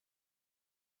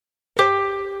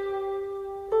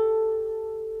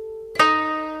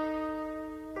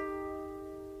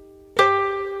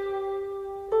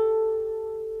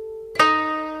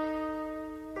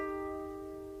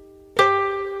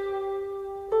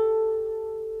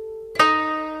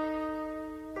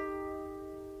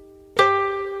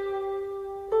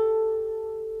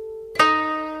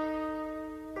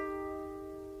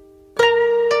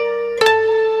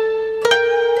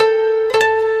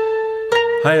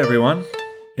Hi everyone.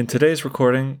 In today's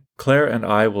recording, Claire and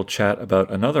I will chat about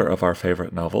another of our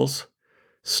favorite novels,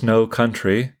 Snow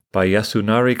Country by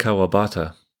Yasunari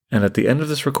Kawabata. And at the end of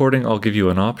this recording, I'll give you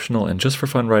an optional and just for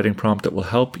fun writing prompt that will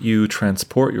help you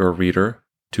transport your reader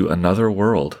to another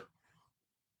world.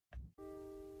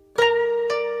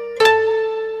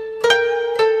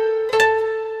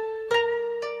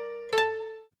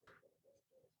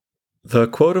 The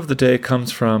quote of the day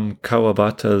comes from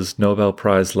Kawabata's Nobel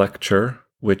Prize lecture,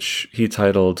 which he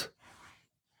titled,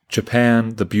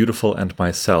 Japan, the Beautiful and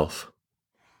Myself.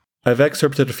 I've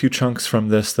excerpted a few chunks from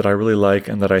this that I really like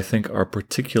and that I think are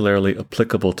particularly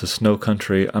applicable to Snow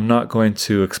Country. I'm not going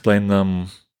to explain them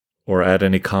or add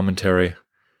any commentary.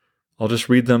 I'll just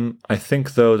read them. I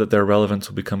think, though, that their relevance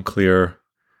will become clear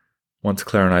once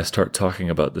Claire and I start talking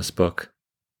about this book.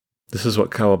 This is what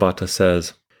Kawabata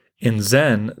says. In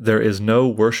Zen, there is no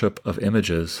worship of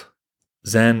images.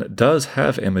 Zen does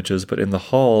have images, but in the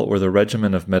hall where the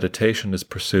regimen of meditation is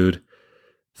pursued,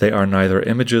 they are neither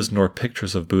images nor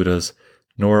pictures of Buddhas,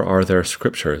 nor are there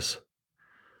scriptures.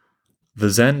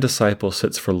 The Zen disciple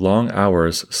sits for long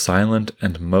hours, silent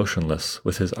and motionless,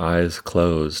 with his eyes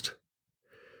closed.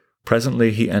 Presently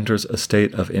he enters a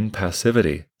state of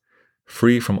impassivity,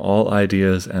 free from all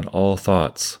ideas and all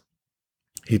thoughts.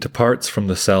 He departs from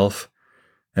the self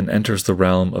and enters the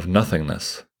realm of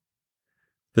nothingness.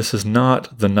 This is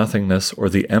not the nothingness or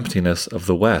the emptiness of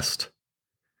the West.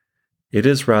 It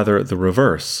is rather the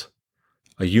reverse,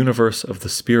 a universe of the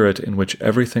spirit in which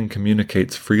everything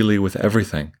communicates freely with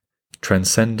everything,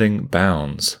 transcending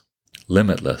bounds,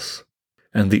 limitless.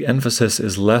 And the emphasis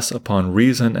is less upon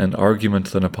reason and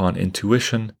argument than upon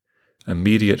intuition,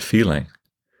 immediate feeling.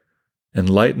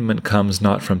 Enlightenment comes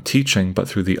not from teaching, but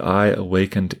through the eye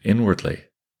awakened inwardly.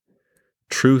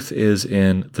 Truth is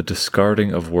in the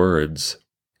discarding of words.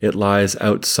 It lies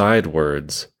outside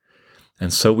words,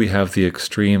 and so we have the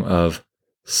extreme of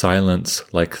silence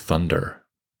like thunder.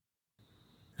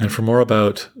 And for more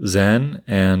about Zen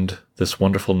and this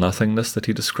wonderful nothingness that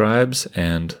he describes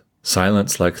and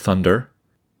silence like thunder,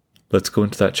 let's go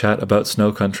into that chat about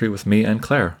Snow Country with me and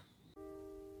Claire.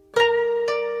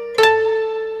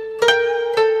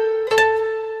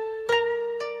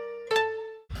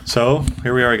 So,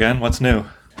 here we are again. What's new?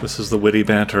 This is the witty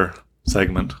banter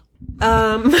segment.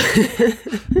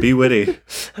 Be witty.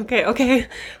 Okay.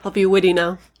 I'll be witty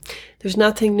now. There's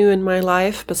nothing new in my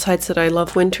life besides that I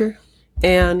love winter,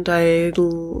 and I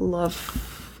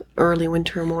love early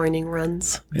winter morning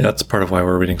runs. Yeah, that's part of why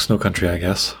we're reading Snow Country, I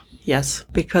guess. Yes,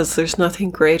 because there's nothing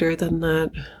greater than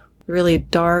that really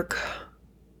dark,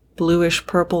 bluish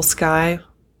purple sky,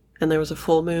 and there was a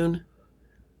full moon.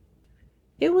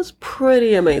 It was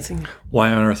pretty amazing.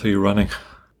 Why on earth are you running?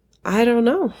 I don't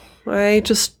know.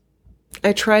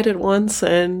 I tried it once,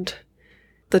 and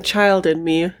the child in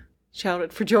me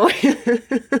shouted for joy.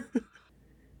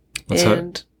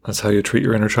 That's how you treat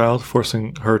your inner child,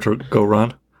 forcing her to go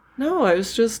run? No, I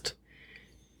was just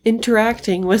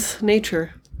interacting with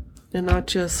nature and not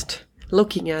just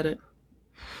looking at it.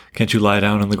 Can't you lie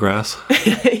down in the grass?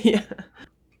 Yeah.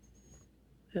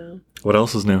 What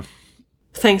else is new?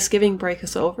 Thanksgiving break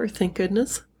is over, thank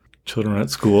goodness. Children are at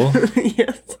school.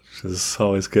 Yes. Which is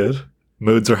always good.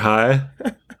 Moods are high.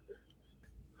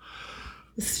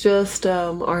 It's just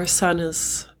our son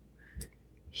is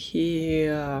he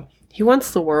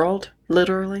wants the world,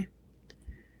 literally.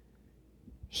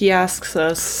 He asks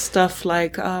us stuff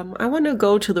like, I want to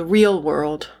go to the real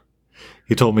world.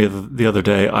 He told me the other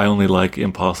day, I only like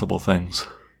impossible things.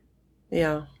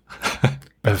 Yeah.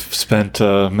 I've spent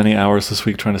many hours this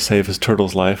week trying to save his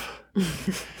turtle's life.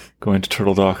 Going to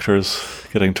turtle doctors,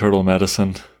 getting turtle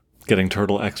medicine, getting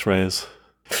turtle x-rays.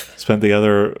 Spent the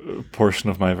other portion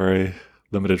of my very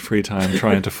limited free time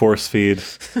trying to force feed,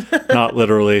 not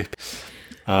literally,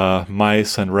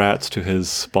 mice and rats to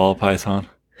his ball python,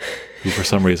 who for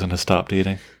some reason has stopped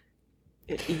eating.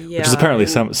 Yeah, which is apparently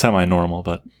semi-normal,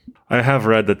 but I have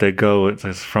read that they go it's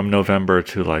from November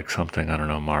to like something, I don't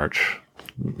know, March.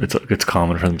 It's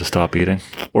common for them to stop eating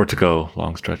or to go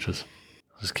long stretches.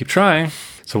 Just keep trying.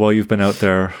 So while you've been out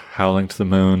there howling to the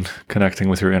moon, connecting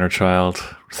with your inner child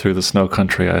through the Snow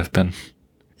Country, I've been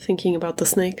thinking about the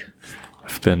snake.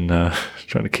 I've been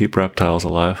trying to keep reptiles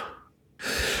alive.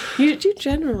 You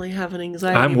generally have an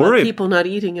anxiety I'm about worried. People not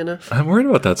eating enough. I'm worried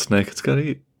about that snake. It's got to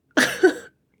eat.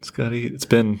 It's got to eat.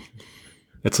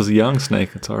 It's a young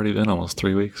snake. It's already been almost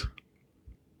 3 weeks.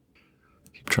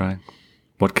 Keep trying.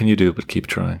 What can you do but keep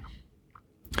trying?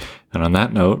 And on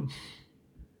that note,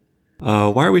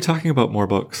 why are we talking about more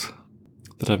books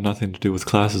that have nothing to do with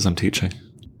classes I'm teaching?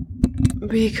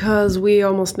 Because we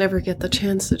almost never get the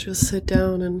chance to just sit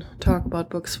down and talk about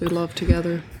books we love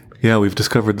together. Yeah, we've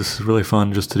discovered this is really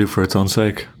fun just to do for its own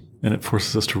sake, and it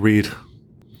forces us to read.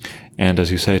 And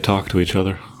as you say, talk to each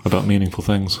other about meaningful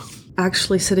things.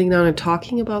 Actually sitting down and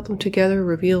talking about them together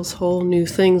reveals whole new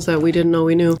things that we didn't know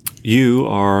we knew. You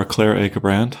are Claire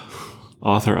Akebrand,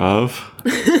 author of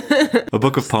a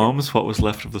book of poems, What Was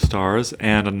Left of the Stars,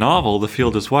 and a novel, The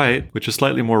Field is White, which is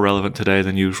slightly more relevant today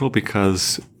than usual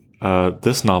because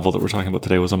this novel that we're talking about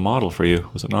today was a model for you,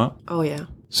 was it not? Oh, yeah.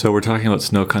 So we're talking about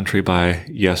Snow Country by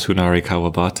Yasunari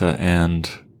Kawabata, and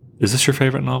is this your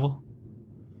favorite novel?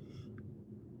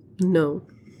 No.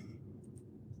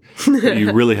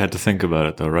 You really had to think about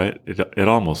it, though, right? It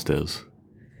almost is.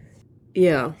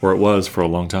 Yeah. Or it was for a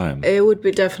long time. It would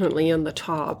be definitely in the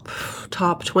top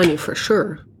 20 for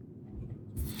sure.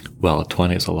 Well,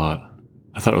 20 is a lot.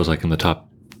 I thought it was like in the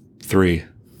top 3.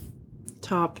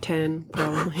 Top 10,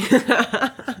 probably.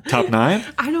 Top 9?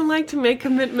 I don't like to make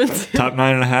commitments. Top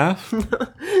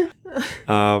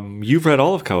 9.5? You've read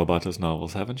all of Kawabata's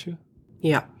novels, haven't you?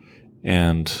 Yeah.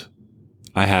 And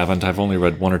I haven't. I've only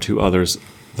read 1 or 2 others.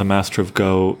 The Master of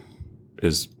Go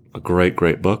is a great,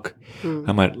 great book.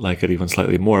 I might like it even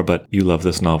slightly more, but you love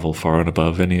this novel far and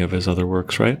above any of his other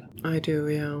works, right? I do,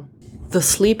 yeah. The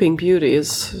Sleeping Beauty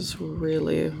is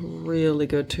really, really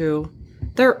good, too.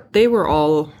 They were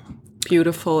all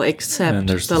beautiful except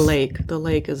the lake. The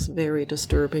lake is very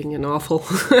disturbing and awful.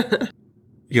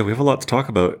 Yeah, we have a lot to talk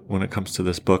about when it comes to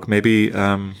this book. Maybe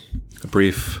a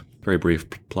very brief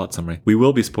plot summary. We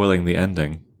will be spoiling the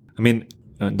ending. I mean,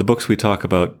 the books we talk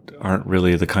about aren't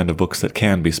really the kind of books that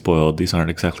can be spoiled. These aren't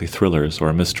exactly thrillers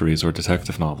or mysteries or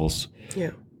detective novels.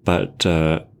 Yeah. But,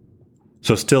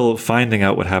 so still finding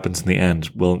out what happens in the end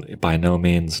will by no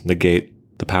means negate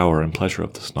the power and pleasure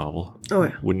of this novel. Oh,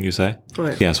 yeah. Wouldn't you say? Oh,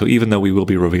 yeah. Yeah, so even though we will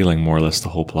be revealing more or less the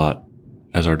whole plot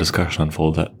as our discussion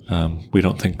unfolds, we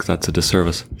don't think that's a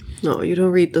disservice. No, you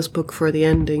don't read this book for the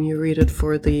ending. You read it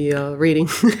for the reading.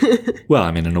 Well,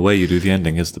 I mean, in a way you do. The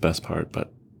ending is the best part,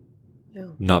 but yeah.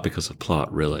 Not because of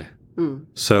plot, really.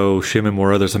 So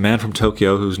Shimamura, there's a man from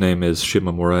Tokyo whose name is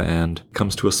Shimamura and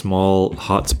comes to a small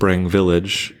hot spring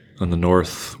village on the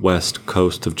northwest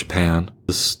coast of Japan.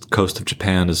 This coast of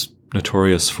Japan is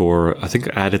notorious for, I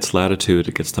think at its latitude,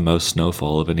 it gets the most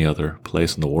snowfall of any other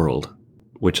place in the world,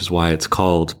 which is why it's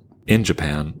called, in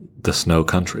Japan, the Snow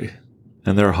Country.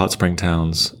 And there are hot spring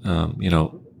towns,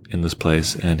 in this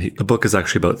place. And the book is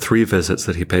actually about 3 visits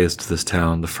that he pays to this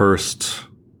town. The first,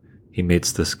 he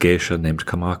meets this geisha named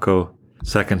Kamako.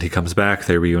 Second, he comes back,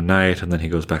 they reunite, and then he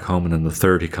goes back home. And then the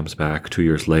third, he comes back 2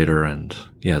 years later. And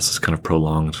yeah, it's this kind of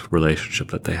prolonged relationship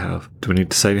that they have. Do we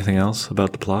need to say anything else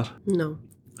about the plot? No.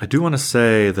 I do want to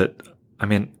say that,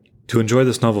 to enjoy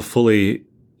this novel fully,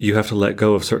 you have to let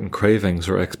go of certain cravings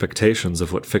or expectations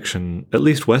of what fiction, at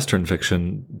least Western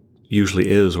fiction, usually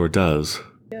is or does.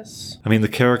 Yes. The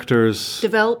characters...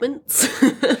 Developments.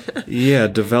 Yeah,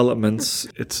 developments.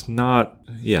 It's not...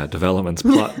 Yeah, developments.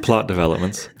 Plot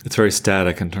developments. It's very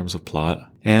static in terms of plot.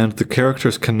 And the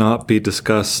characters cannot be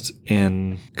discussed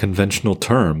in conventional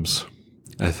terms,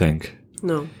 I think.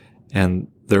 No. And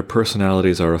their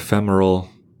personalities are ephemeral.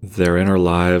 Their inner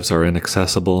lives are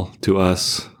inaccessible to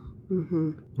us.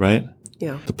 Mm-hmm. Right?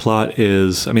 Yeah. The plot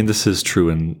is, this is true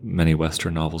in many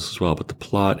Western novels as well, but the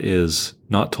plot is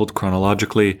not told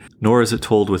chronologically, nor is it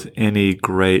told with any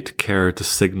great care to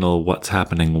signal what's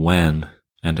happening when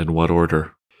and in what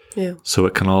order. Yeah. So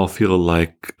it can all feel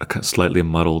like a slightly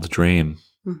muddled dream.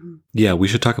 Mm-hmm. Yeah, we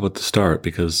should talk about the start,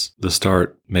 because the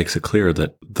start makes it clear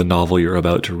that the novel you're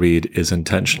about to read is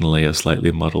intentionally a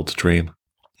slightly muddled dream.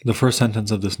 The first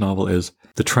sentence of this novel is,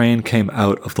 "The train came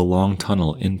out of the long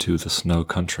tunnel into the snow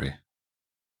country."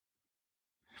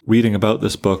 Reading about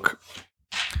this book,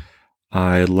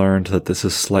 I learned that this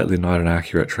is slightly not an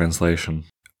accurate translation.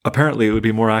 Apparently, it would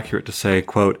be more accurate to say,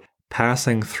 quote,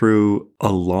 "Passing through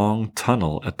a long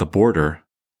tunnel at the border,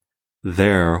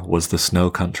 there was the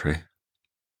snow country."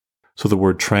 So the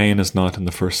word train is not in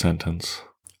the first sentence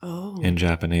in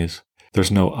Japanese.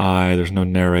 There's no I, there's no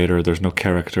narrator, there's no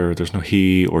character, there's no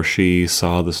he or she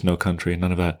saw the snow country,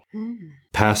 none of that.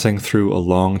 Passing through a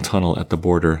long tunnel at the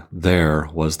border, there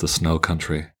was the snow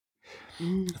country.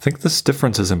 I think this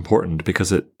difference is important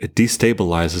because it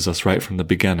destabilizes us right from the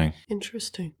beginning.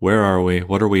 Interesting. Where are we?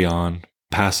 What are we on?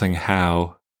 Passing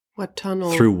how? What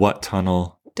tunnel? Through what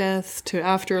tunnel? Death to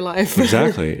afterlife.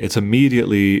 Exactly. It's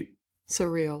immediately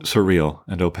surreal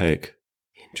and opaque.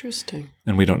 Interesting.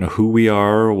 And we don't know who we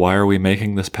are. Why are we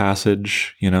making this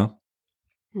passage?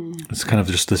 It's kind of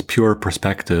just this pure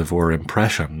perspective or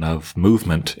impression of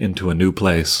movement into a new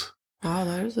place. Wow,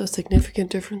 that is a significant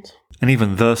difference. And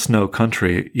even the Snow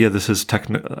Country, yeah, this is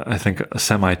I think a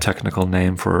semi-technical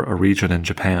name for a region in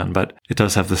Japan, but it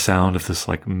does have the sound of this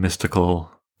like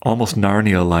mystical, almost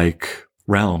Narnia-like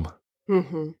realm.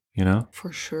 Mm-hmm. You know?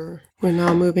 For sure. We're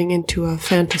now moving into a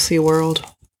fantasy world.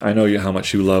 I know how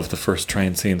much you love the first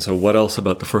train scene, so what else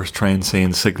about the first train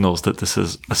scene signals that this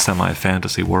is a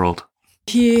semi-fantasy world?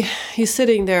 He's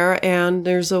sitting there, and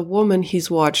there's a woman he's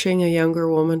watching, a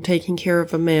younger woman, taking care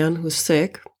of a man who's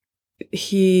sick.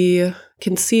 He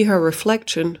can see her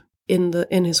reflection in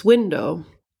his window,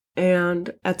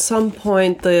 and at some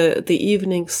point the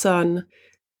evening sun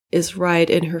is right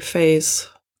in her face,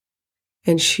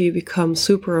 and she becomes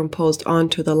superimposed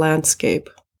onto the landscape.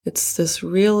 It's this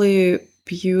really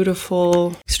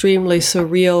beautiful, extremely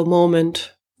surreal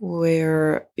moment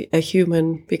where a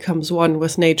human becomes one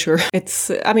with nature. It's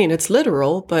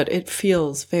literal, but it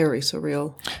feels very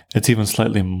surreal. It's even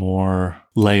slightly more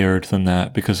layered than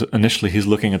that, because initially he's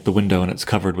looking at the window and it's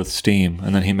covered with steam,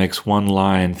 and then he makes one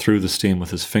line through the steam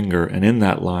with his finger, and in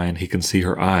that line he can see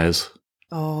her eyes.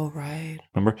 Oh, right.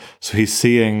 Remember? So he's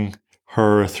seeing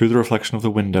her through the reflection of the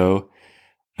window.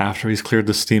 After he's cleared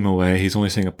the steam away, he's only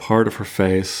seeing a part of her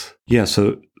face. Yeah,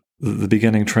 so the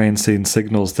beginning train scene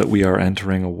signals that we are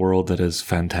entering a world that is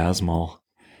phantasmal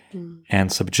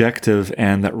and subjective,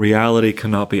 and that reality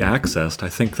cannot be accessed. I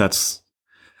think that's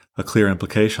a clear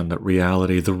implication, that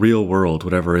reality, the real world,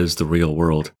 whatever is the real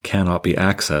world, cannot be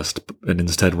accessed. And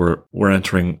instead we're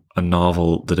entering a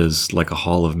novel that is like a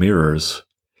hall of mirrors.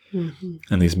 Mm-hmm.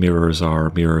 And these mirrors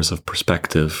are mirrors of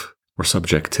perspective or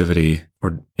subjectivity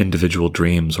or individual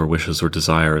dreams or wishes or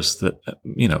desires that,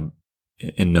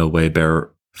 in no way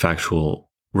bear factual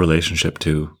relationship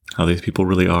to how these people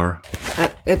really are.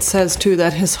 It says, too,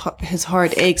 that his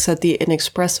heart aches at the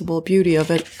inexpressible beauty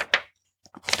of it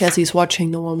as he's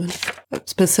watching the woman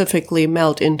specifically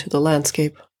melt into the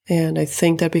landscape. And I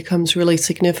think that becomes really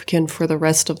significant for the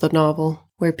rest of the novel,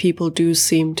 where people do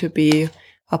seem to be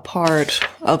a part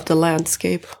of the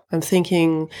landscape. I'm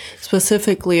thinking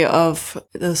specifically of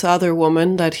this other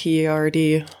woman that he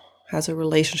already has a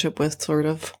relationship with, sort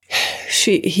of.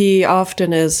 He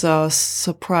often is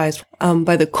surprised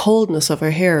by the coldness of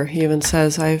her hair. He even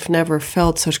says, "I've never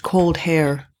felt such cold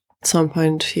hair." At some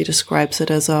point, he describes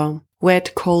it as a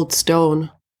wet, cold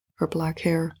stone, her black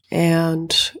hair.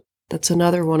 And that's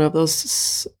another one of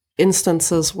those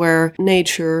instances where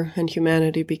nature and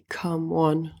humanity become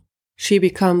one. She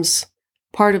becomes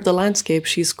part of the landscape.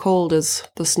 She's cold as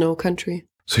the Snow Country.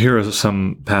 So here are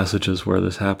some passages where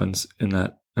this happens in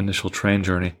that initial train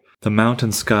journey. The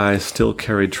mountain sky still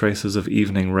carried traces of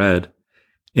evening red.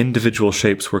 Individual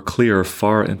shapes were clear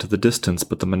far into the distance,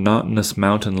 but the monotonous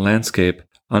mountain landscape,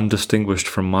 undistinguished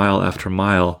from mile after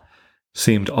mile,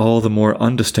 seemed all the more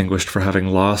undistinguished for having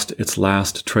lost its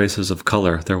last traces of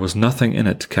color. There was nothing in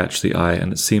it to catch the eye,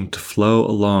 and it seemed to flow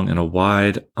along in a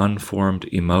wide, unformed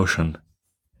emotion.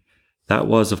 That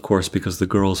was, of course, because the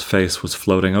girl's face was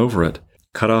floating over it.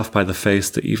 Cut off by the face,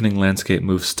 the evening landscape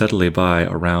moved steadily by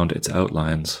around its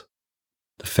outlines.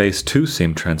 The face, too,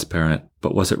 seemed transparent,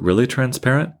 but was it really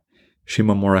transparent?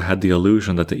 Shimomura had the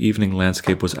illusion that the evening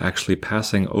landscape was actually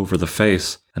passing over the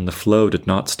face, and the flow did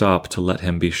not stop to let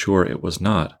him be sure it was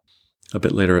not. A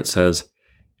bit later it says,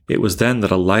 "It was then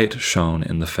that a light shone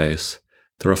in the face.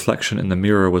 The reflection in the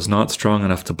mirror was not strong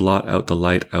enough to blot out the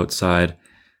light outside,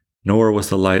 nor was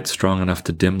the light strong enough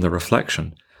to dim the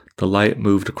reflection. The light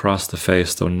moved across the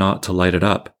face, though not to light it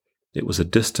up. It was a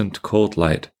distant, cold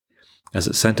light. As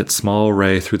it sent its small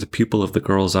ray through the pupil of the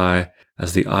girl's eye,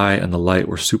 as the eye and the light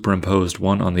were superimposed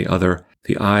one on the other,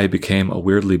 the eye became a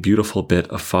weirdly beautiful bit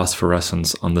of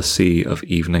phosphorescence on the sea of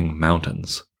evening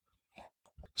mountains."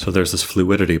 So there's this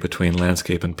fluidity between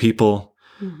landscape and people,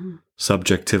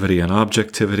 subjectivity and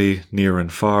objectivity, near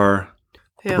and far,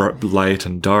 light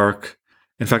and dark.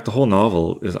 In fact, the whole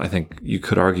novel is, I think you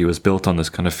could argue, is built on this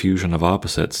kind of fusion of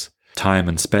opposites. Time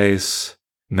and space,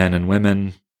 men and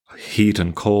women, heat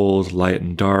and cold, light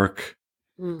and dark,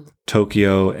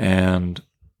 Tokyo and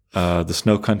the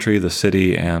Snow Country, the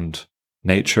city and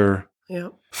nature,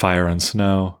 fire and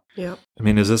snow. Yeah. I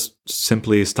mean, is this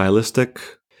simply stylistic?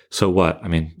 So what? I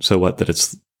mean, so what that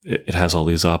it has all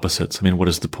these opposites? I mean, what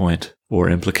is the point or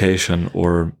implication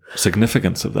or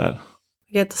significance of that?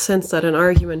 I get the sense that an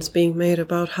argument is being made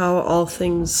about how all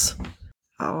things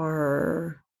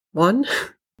are one.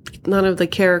 None of the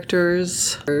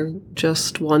characters are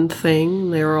just one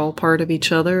thing. They're all part of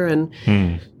each other, and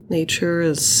nature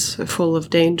is full of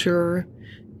danger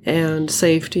and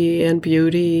safety and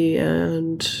beauty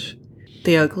and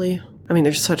the ugly. I mean,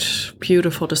 there's such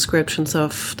beautiful descriptions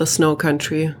of the Snow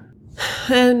Country.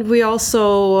 And we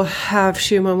also have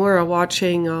Shimamura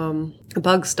watching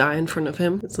bugs die in front of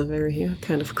him. It's a very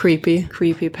kind of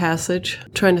creepy passage.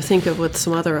 I'm trying to think of what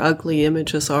some other ugly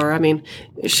images are. I mean,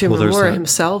 Shimamura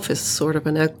himself is sort of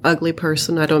an ugly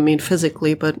person. I don't mean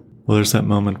physically, but... Well, there's that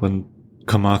moment when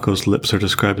Kamako's lips are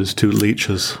described as two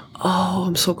leeches. Oh,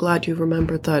 I'm so glad you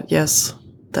remembered that. Yes,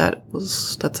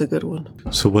 that's a good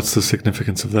one. So what's the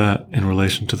significance of that in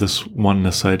relation to this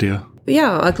oneness idea?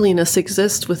 Yeah, ugliness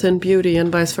exists within beauty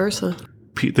and vice versa.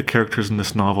 The characters in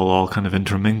this novel all kind of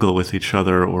intermingle with each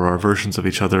other, or are versions of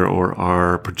each other, or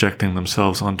are projecting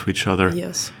themselves onto each other.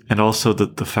 Yes. And also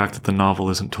the fact that the novel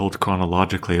isn't told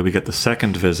chronologically. We get the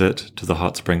second visit to the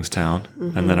hot springs town,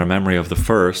 and then our memory of the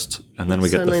first, and then we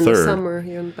get the in third. The summer,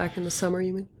 you're back in the summer,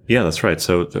 you mean? Yeah, that's right.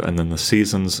 So, and then the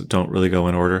seasons don't really go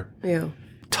in order. Yeah.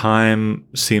 Time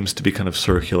seems to be kind of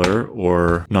circular,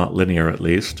 or not linear at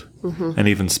least. Mm-hmm. And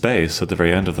even space, at the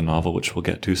very end of the novel, which we'll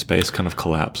get to, space kind of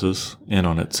collapses in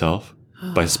on itself.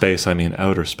 By space, I mean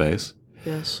outer space.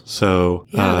 Yes. So...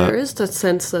 yeah, there is that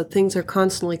sense that things are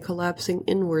constantly collapsing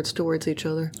inwards towards each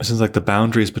other. It seems like the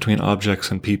boundaries between objects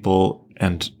and people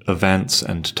and events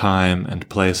and time and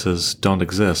places don't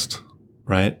exist,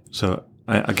 right? So...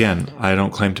 I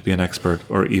don't claim to be an expert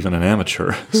or even an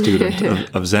amateur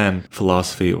student of Zen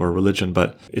philosophy or religion,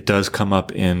 but it does come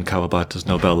up in Kawabata's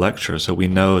Nobel lecture. So we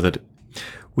know that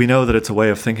it's a way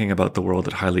of thinking about the world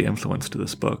that highly influenced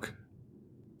this book.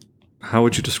 How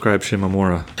would you describe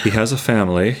Shimamura? He has a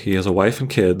family. He has a wife and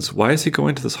kids. Why is he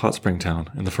going to this hot spring town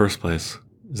in the first place?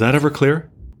 Is that ever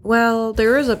clear? Well,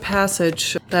 there is a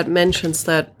passage that mentions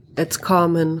that it's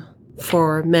common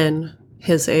for men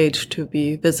his age to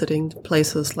be visiting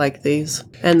places like these.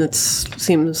 And it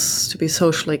seems to be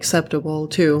socially acceptable,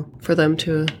 too, for them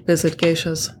to visit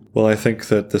geishas. Well, I think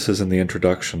that this is in the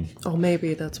introduction. Oh,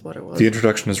 maybe that's what it was. The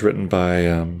introduction is written by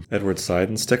Edward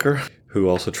Seidensticker, who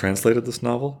also translated this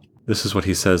novel. This is what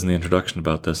he says in the introduction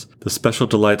about this. The special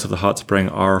delights of the hot spring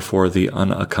are for the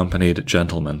unaccompanied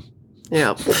gentleman.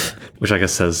 Yeah. Which I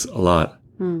guess says a lot.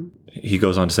 He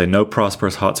goes on to say, no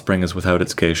prosperous hot spring is without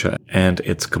its geisha and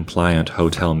its compliant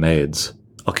hotel maids.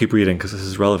 I'll keep reading because this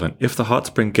is relevant. If the hot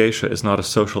spring geisha is not a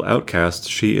social outcast,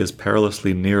 she is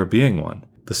perilously near being one.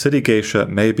 The city geisha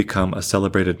may become a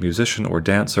celebrated musician or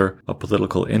dancer, a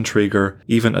political intriguer,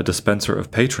 even a dispenser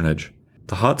of patronage.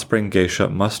 The hot spring geisha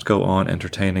must go on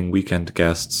entertaining weekend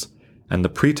guests, and the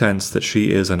pretense that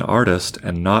she is an artist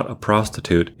and not a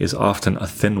prostitute is often a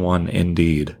thin one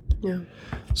indeed. Yeah.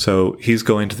 So he's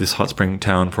going to this hot spring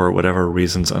town for whatever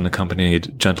reasons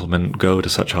unaccompanied gentlemen go to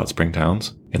such hot spring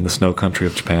towns in the snow country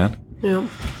of Japan. Yeah.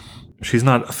 She's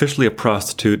not officially a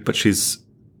prostitute, but she's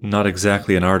not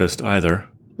exactly an artist either.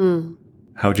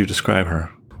 How would you describe her?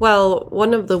 Well,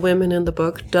 one of the women in the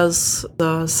book does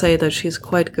say that she's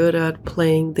quite good at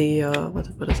playing the,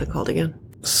 what is it called again?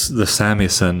 The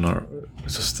samisen, or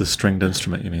just the stringed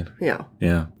instrument, you mean? Yeah.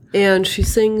 Yeah. And she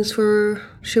sings for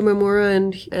Shimamura,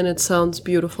 and it sounds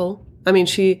beautiful. I mean,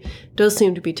 she does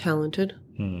seem to be talented.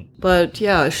 But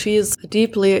yeah, she's a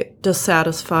deeply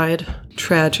dissatisfied,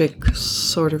 tragic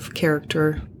sort of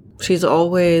character. She's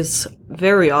always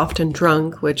very often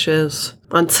drunk, which is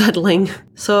unsettling.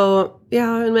 So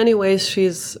yeah, in many ways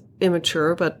she's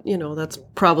immature, but that's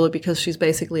probably because she's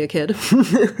basically a kid.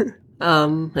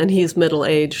 And he's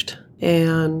middle-aged.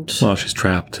 And well, she's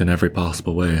trapped in every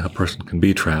possible way a person can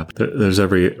be trapped. There's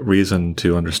every reason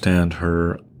to understand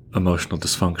her emotional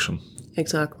dysfunction.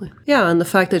 Exactly. Yeah, and the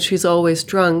fact that she's always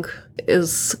drunk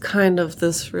is kind of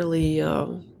this really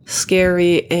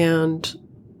scary and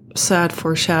sad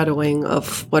foreshadowing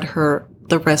of what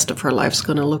the rest of her life's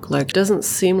going to look like. It doesn't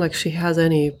seem like she has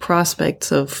any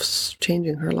prospects of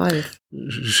changing her life.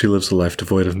 She lives a life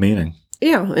devoid of meaning.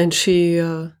 Yeah, and she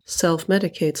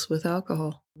self-medicates with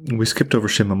alcohol. We skipped over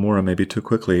Shimamura maybe too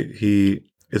quickly. He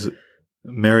is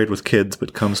married with kids,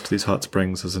 but comes to these hot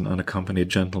springs as an unaccompanied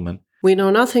gentleman. We know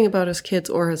nothing about his kids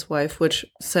or his wife, which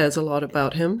says a lot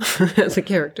about him as a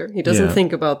character. He doesn't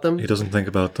think about them. He doesn't think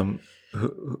about them.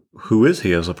 Who is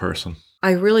he as a person?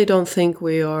 I really don't think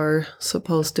we are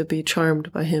supposed to be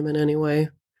charmed by him in any way.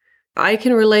 I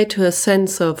can relate to his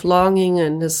sense of longing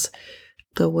and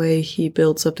the way he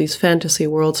builds up these fantasy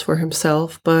worlds for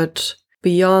himself, but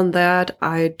beyond that,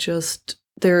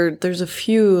 there's a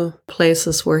few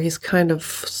places where he's kind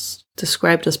of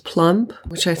described as plump,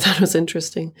 which I thought was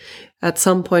interesting. At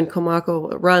some point,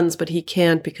 Komako runs, but he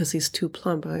can't because he's too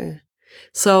plump.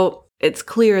 So it's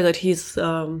clear that he's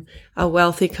a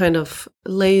wealthy, kind of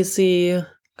lazy...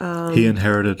 he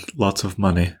inherited lots of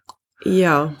money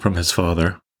from his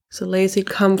father. He's a lazy,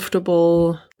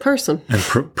 comfortable person. And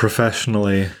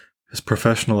professionally, his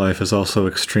professional life is also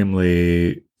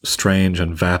extremely strange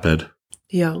and vapid.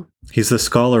 Yeah. He's the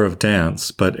scholar of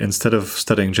dance, but instead of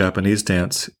studying Japanese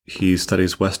dance, he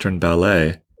studies Western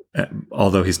ballet,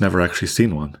 although he's never actually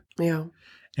seen one. Yeah.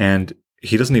 And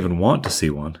he doesn't even want to see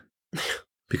one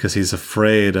because he's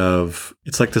afraid of...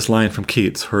 It's like this line from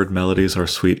Keats, heard melodies are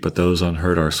sweet, but those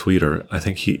unheard are sweeter. I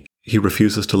think he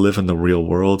refuses to live in the real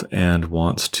world and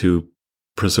wants to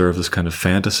preserve this kind of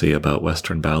fantasy about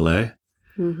Western ballet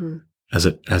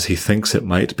as he thinks it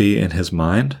might be in his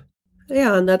mind.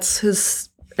 Yeah, and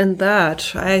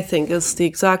that, I think, is the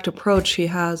exact approach he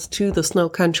has to the Snow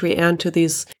Country and to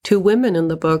these two women in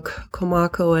the book,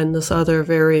 Komako and this other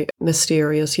very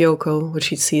mysterious Yoko, which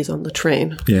he sees on the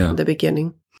train in the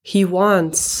beginning. He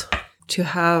wants to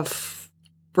have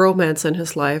romance in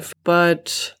his life,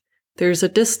 but there's a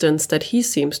distance that he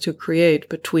seems to create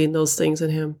between those things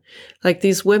and him. Like,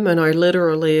 these women are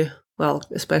literally... Well,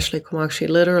 especially Komako, she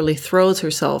literally throws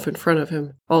herself in front of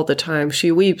him all the time.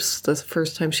 She weeps the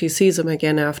first time she sees him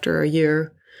again after a year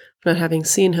of not having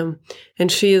seen him.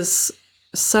 And she is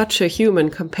such a human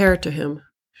compared to him.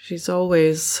 She's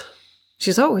always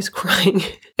crying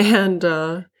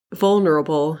and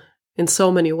vulnerable in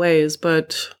so many ways,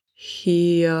 but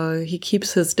he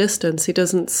keeps his distance. He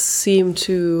doesn't seem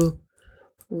to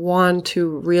want to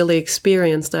really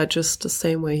experience that just the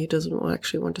same way he doesn't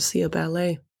actually want to see a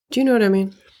ballet. Do you know what I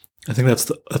mean? I think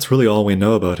that's really all we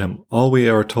know about him. All we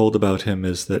are told about him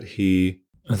is that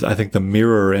I think the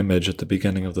mirror image at the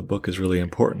beginning of the book is really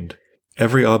important.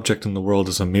 Every object in the world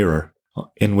is a mirror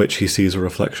in which he sees a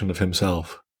reflection of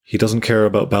himself. He doesn't care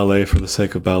about ballet for the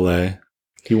sake of ballet.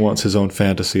 He wants his own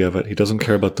fantasy of it. He doesn't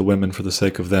care about the women for the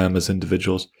sake of them as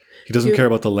individuals. He doesn't care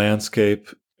about the landscape.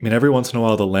 I mean, every once in a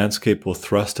while, the landscape will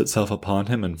thrust itself upon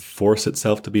him and force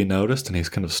itself to be noticed, and he's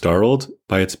kind of startled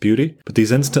by its beauty. But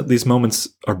these moments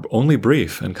are only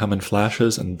brief and come in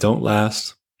flashes and don't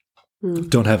last,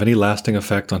 don't have any lasting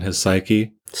effect on his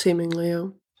psyche. Seemingly, yeah.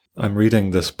 I'm reading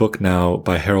this book now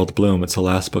by Harold Bloom. It's the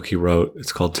last book he wrote.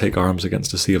 It's called Take Arms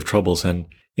Against a Sea of Troubles, and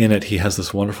in it, he has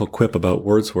this wonderful quip about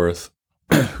Wordsworth,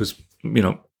 who's,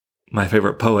 my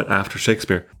favorite poet after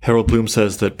Shakespeare. Harold Bloom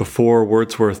says that before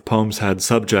Wordsworth, poems had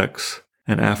subjects,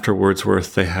 and after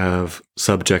Wordsworth, they have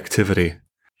subjectivity.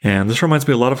 And this reminds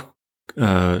me a lot of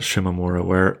Shimomura,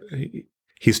 where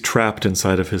he's trapped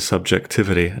inside of his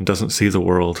subjectivity and doesn't see the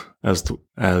world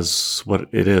as what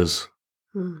it is.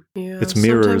 Yeah, it's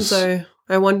mirrors. Sometimes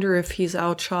I wonder if he's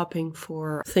out shopping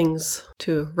for things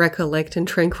to recollect in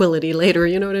tranquility later,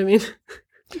 you know what I mean?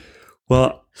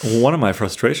 Well, one of my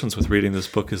frustrations with reading this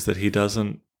book is that he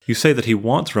doesn't... You say that he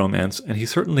wants romance, and he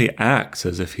certainly acts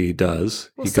as if he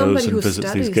does. Well, he goes and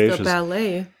visits these geishas. The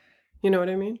ballet, you know what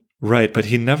I mean? Right, but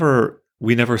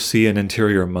we never see an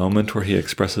interior moment where he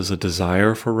expresses a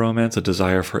desire for romance, a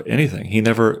desire for anything. He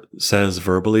never says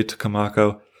verbally to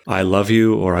Komako, I love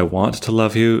you, or I want to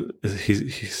love you.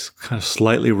 He's kind of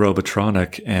slightly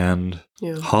robotronic and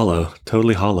hollow,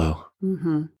 totally hollow.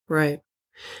 Mm-hmm. Right.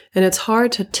 And it's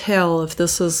hard to tell if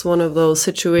this is one of those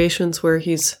situations where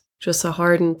he's just a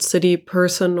hardened city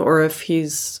person, or if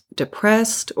he's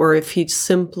depressed, or if he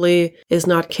simply is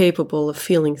not capable of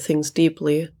feeling things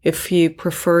deeply, if he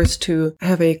prefers to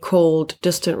have a cold,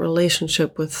 distant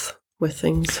relationship with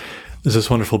things. There's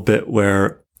this wonderful bit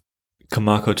where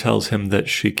Komako tells him that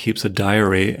she keeps a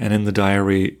diary, and in the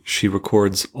diary she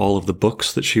records all of the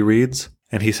books that she reads.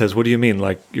 And he says, what do you mean,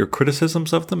 like your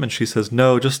criticisms of them? And she says,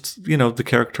 no, just, the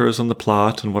characters and the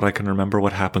plot and what I can remember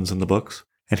what happens in the books.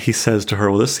 And he says to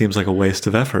her, well, this seems like a waste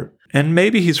of effort. And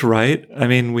maybe he's right. I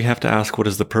mean, we have to ask what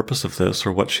is the purpose of this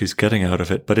or what she's getting out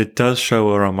of it. But it does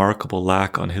show a remarkable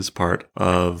lack on his part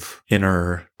of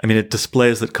it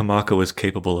displays that Komako is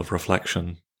capable of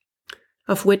reflection.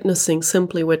 Of witnessing,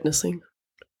 simply witnessing.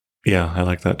 Yeah, I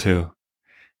like that too.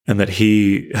 And that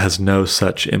he has no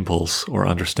such impulse or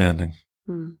understanding.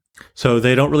 So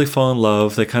they don't really fall in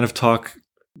love. They kind of talk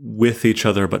with each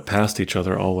other, but past each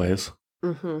other always.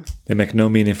 Mm-hmm. They make no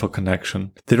meaningful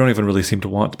connection. They don't even really seem to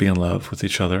want to be in love with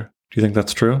each other. Do you think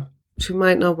that's true? She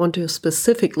might not want to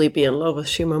specifically be in love with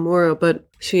Shimomura, but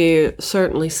she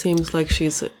certainly seems like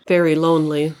she's very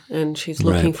lonely and she's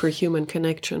looking for human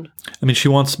connection. I mean, she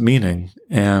wants meaning,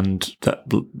 and that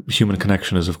human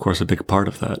connection is, of course, a big part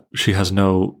of that. She has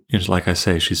no, like I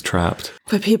say, she's trapped.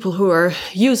 By people who are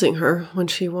using her when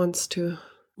she wants to.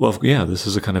 Well, yeah, this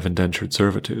is a kind of indentured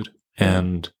servitude.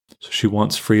 And so she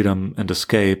wants freedom and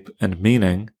escape and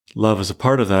meaning. Love is a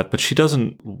part of that, but she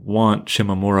doesn't want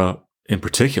Shimomura in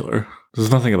particular.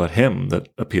 There's nothing about him that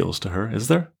appeals to her, is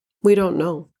there? We don't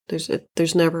know.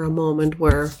 There's never a moment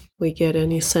where we get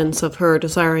any sense of her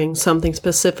desiring something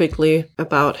specifically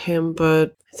about him,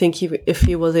 but I think if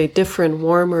he was a different,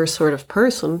 warmer sort of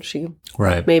person, she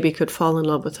maybe could fall in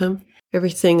love with him.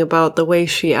 Everything about the way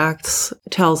she acts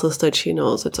tells us that she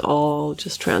knows it's all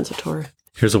just transitory.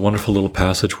 Here's a wonderful little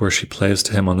passage where she plays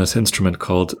to him on this instrument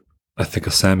called, I think, a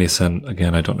samisen.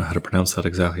 Again, I don't know how to pronounce that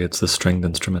exactly. It's the stringed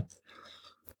instrument.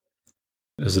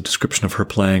 There's a description of her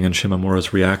playing and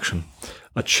Shimamura's reaction.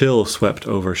 A chill swept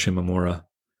over Shimamura.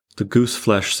 The goose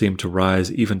flesh seemed to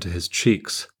rise even to his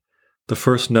cheeks. The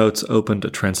first notes opened a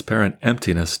transparent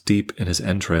emptiness deep in his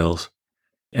entrails,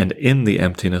 and in the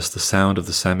emptiness the sound of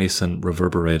the samisen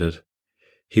reverberated.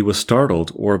 He was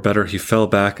startled, or better, he fell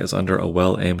back as under a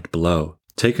well-aimed blow,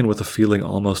 taken with a feeling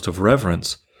almost of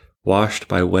reverence, washed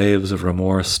by waves of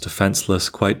remorse, defenseless,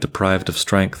 quite deprived of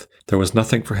strength. There was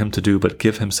nothing for him to do but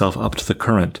give himself up to the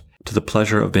current, to the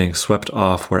pleasure of being swept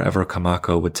off wherever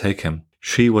Kamako would take him.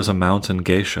 She was a mountain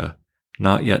geisha,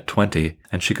 not yet 20,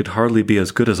 and she could hardly be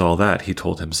as good as all that, he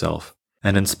told himself.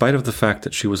 And in spite of the fact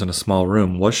that she was in a small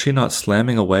room, was she not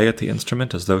slamming away at the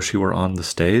instrument as though she were on the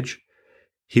stage?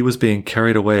 He was being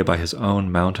carried away by his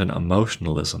own mountain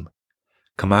emotionalism.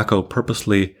 Kamako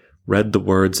purposely read the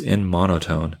words in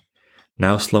monotone,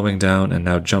 now slowing down and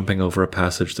now jumping over a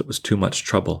passage that was too much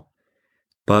trouble.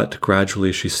 But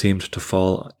gradually she seemed to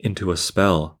fall into a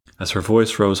spell. As her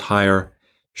voice rose higher,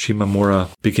 Shimamura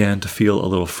began to feel a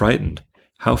little frightened.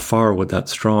 How far would that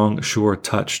strong, sure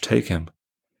touch take him?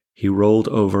 He rolled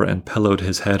over and pillowed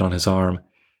his head on his arm,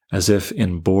 as if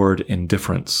in bored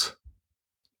indifference.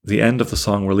 The end of the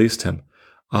song released him.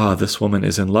 Ah, this woman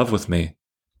is in love with me.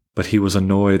 But he was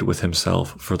annoyed with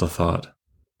himself for the thought.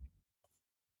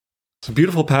 It's a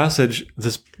beautiful passage.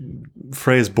 This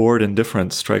phrase, bored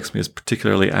indifference, strikes me as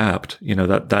particularly apt. You know,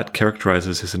 that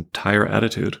characterizes his entire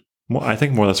attitude. I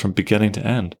think more or less from beginning to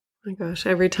end. Oh my gosh,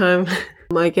 every time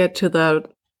I get to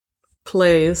that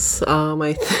place,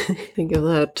 I think of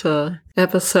that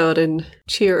episode in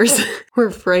Cheers where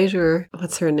Frasier,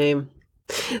 what's her name?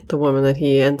 The woman that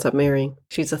he ends up marrying.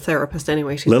 She's a therapist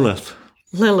anyway. She's Lilith.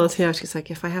 Lilith, yeah, she's like,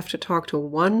 if I have to talk to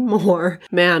one more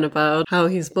man about how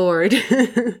he's bored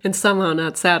and somehow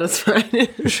not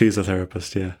satisfied. She's a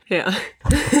therapist, yeah. Yeah.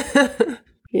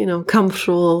 You know,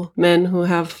 comfortable men who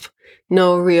have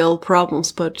no real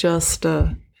problems, but just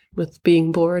with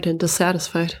being bored and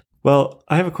dissatisfied. Well,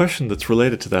 I have a question that's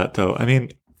related to that, though. I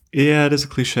mean, yeah, it is a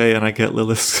cliche, and I get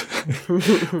Lilith's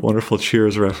wonderful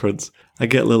Cheers reference. I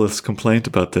get Lilith's complaint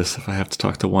about this if I have to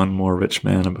talk to one more rich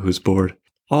man who's bored.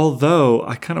 Although,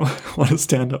 I kind of want to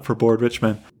stand up for bored rich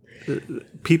men.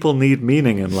 People need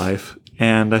meaning in life,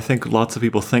 and I think lots of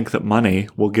people think that money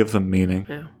will give them meaning.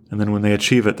 Yeah. And then when they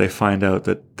achieve it, they find out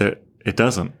that it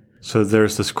doesn't. So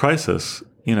there's this crisis,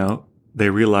 you know, they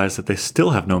realize that they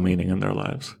still have no meaning in their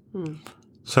lives.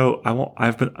 So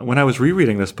when I was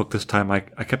rereading this book this time, I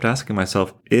kept asking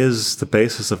myself, is the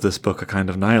basis of this book a kind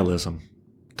of nihilism?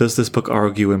 Does this book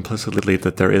argue implicitly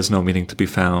that there is no meaning to be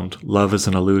found? Love is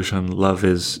an illusion. Love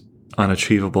is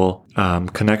unachievable.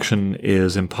 Connection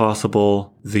is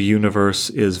impossible. The universe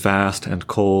is vast and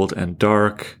cold and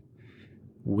dark.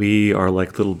 We are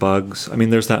like little bugs. I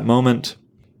mean, there's that moment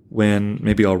when,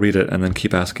 maybe I'll read it and then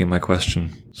keep asking my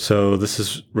question. So this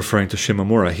is referring to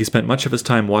Shimamura. He spent much of his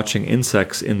time watching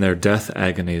insects in their death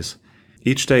agonies.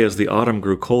 Each day as the autumn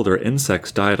grew colder,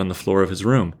 insects died on the floor of his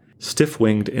room.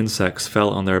 Stiff-winged insects fell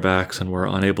on their backs and were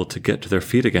unable to get to their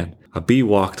feet again. A bee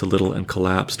walked a little and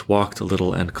collapsed, walked a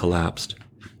little and collapsed.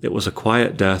 It was a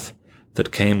quiet death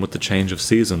that came with the change of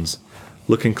seasons.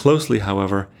 Looking closely,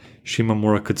 however,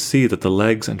 Shimamura could see that the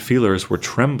legs and feelers were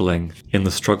trembling in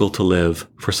the struggle to live.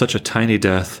 For such a tiny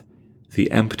death, the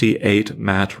empty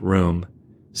 8-mat room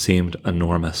seemed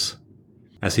enormous.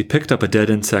 As he picked up a dead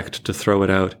insect to throw it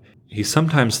out, he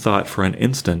sometimes thought for an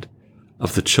instant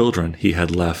of the children he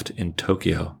had left in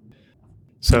Tokyo.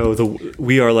 So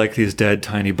we are like these dead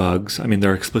tiny bugs. I mean,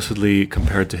 they're explicitly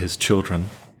compared to his children.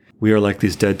 We are like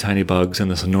these dead tiny bugs in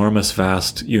this enormous,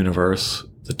 vast universe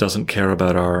that doesn't care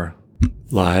about our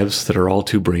lives, that are all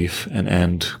too brief and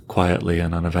end quietly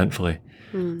and uneventfully.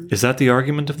 Is that the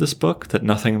argument of this book, that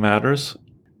nothing matters?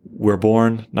 We're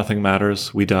born, nothing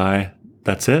matters, we die,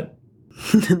 that's it?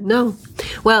 No.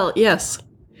 Well, yes.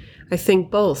 I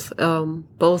think both.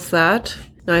 Both that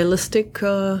nihilistic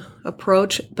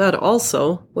approach, but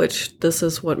also, which this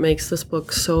is what makes this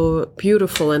book so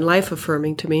beautiful and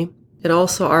life-affirming to me, it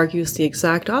also argues the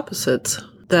exact opposites.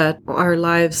 That our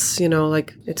lives, you know,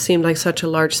 like it seemed like such a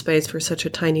large space for such a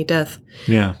tiny death.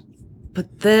 Yeah.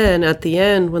 But then at the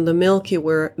end, when the Milky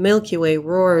Way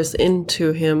roars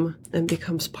into him and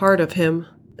becomes part of him,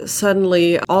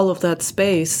 suddenly all of that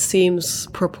space seems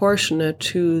proportionate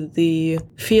to the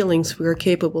feelings we are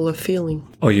capable of feeling.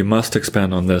 Oh, you must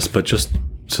expand on this, but just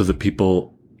so that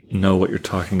people know what you're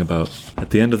talking about. At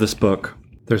the end of this book,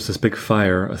 there's this big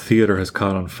fire. A theater has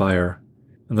caught on fire,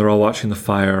 and they're all watching the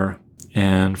fire.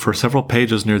 And for several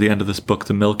pages near the end of this book,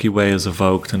 the Milky Way is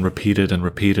evoked and repeated, and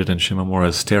Shimomura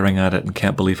is staring at it and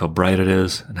can't believe how bright it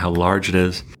is and how large it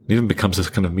is. It even becomes this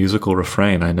kind of musical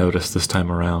refrain, I noticed this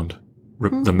time around.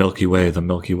 The Milky Way, the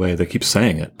Milky Way. They keep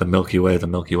saying it. The Milky Way, the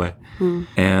Milky Way.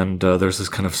 And there's this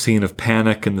kind of scene of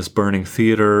panic in this burning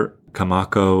theater.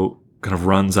 Kamako kind of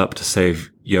runs up to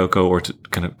save Yoko, or to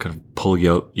kind of pull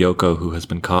Yoko, who has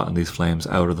been caught in these flames,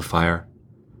 out of the fire.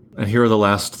 And here are the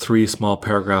last 3 small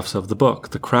paragraphs of the book.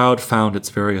 The crowd found its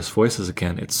various voices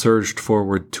again. It surged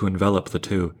forward to envelop the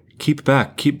two. Keep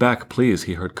back, please,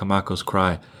 he heard Kamako's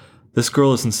cry. This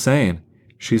girl is insane.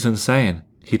 She's insane.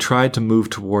 He tried to move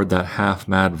toward that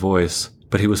half-mad voice,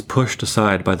 but he was pushed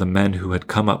aside by the men who had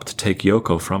come up to take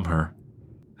Yoko from her.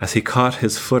 As he caught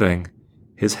his footing,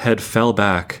 his head fell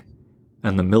back,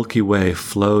 and the Milky Way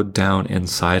flowed down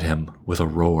inside him with a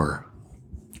roar.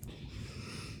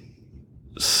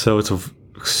 So it's an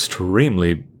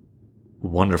extremely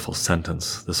wonderful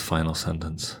sentence, this final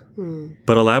sentence.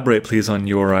 But elaborate, please, on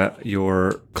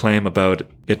your claim about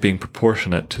it being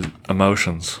proportionate to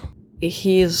emotions.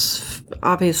 He's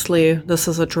obviously, this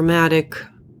is a dramatic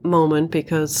moment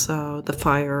because the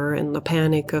fire and the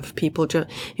panic of people,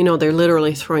 they're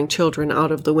literally throwing children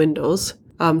out of the windows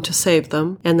to save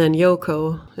them. And then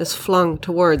Yoko is flung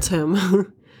towards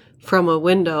him from a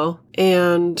window.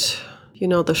 And,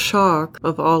 the shock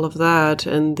of all of that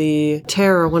and the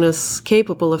terror one is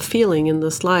capable of feeling in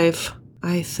this life,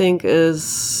 I think,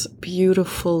 is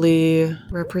beautifully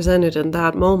represented in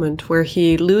that moment where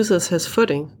he loses his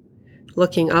footing,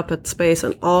 looking up at space,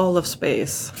 and all of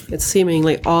space, it's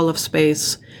seemingly all of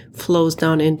space, flows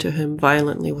down into him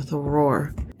violently with a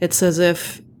roar. It's as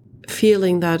if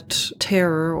feeling that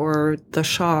terror or the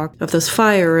shock of this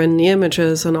fire and the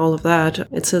images and all of that,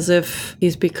 it's as if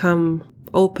he's become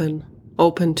open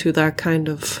to that kind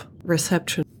of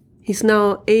reception. He's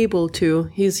now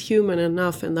he's human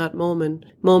enough in that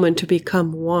moment to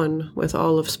become one with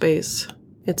all of space.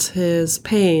 It's his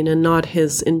pain and not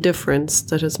his indifference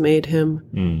that has made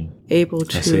him able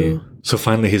to... I see. So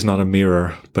finally he's not a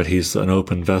mirror, but he's an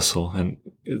open vessel. And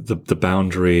the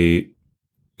boundary,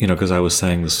 because I was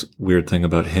saying this weird thing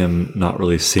about him not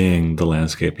really seeing the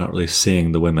landscape, not really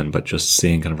seeing the women, but just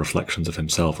seeing kind of reflections of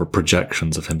himself or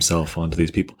projections of himself onto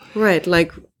these people. Right,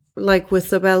 like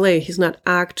with the ballet, he's never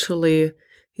actually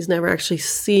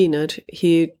seen it.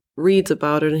 He reads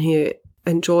about it and he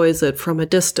enjoys it from a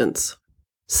distance.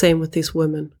 Same with these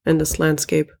women and this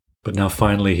landscape. But now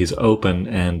finally he's open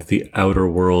and the outer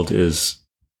world is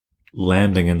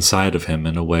landing inside of him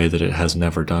in a way that it has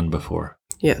never done before.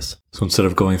 Yes. So instead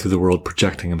of going through the world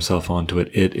projecting himself onto it,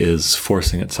 it is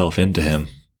forcing itself into him.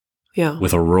 Yeah.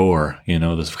 With a roar,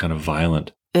 this kind of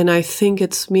violent. And I think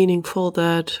it's meaningful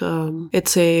that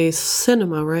it's a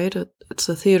cinema, right? It's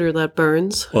a theater that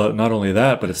burns. Well, not only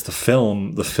that, but it's the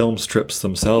film strips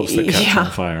themselves that catch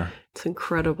on fire. It's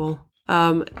incredible.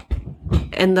 And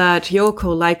that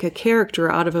Yoko, like a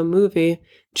character out of a movie,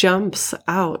 jumps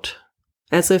out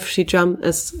as if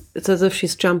it's as if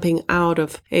she's jumping out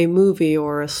of a movie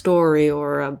or a story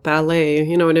or a ballet.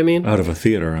 You know what I mean? Out of a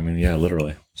theater. I mean, yeah,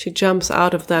 literally. She jumps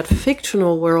out of that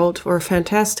fictional world or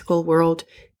fantastical world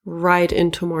right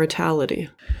into mortality.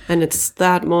 And it's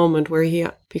that moment where he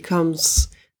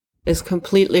is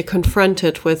completely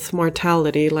confronted with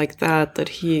mortality like that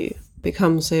he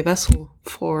becomes a vessel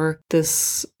for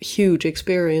this huge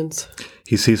experience.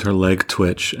 He sees her leg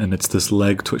twitch, and it's this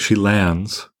leg twitch. She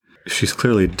lands. She's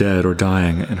clearly dead or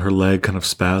dying, and her leg kind of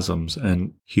spasms,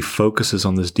 and he focuses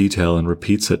on this detail and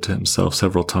repeats it to himself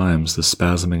several times, the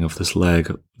spasming of this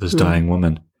leg, this dying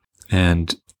woman.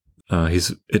 And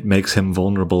it makes him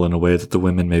vulnerable in a way that the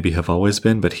women maybe have always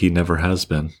been, but he never has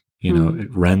been. It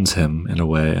rends him in a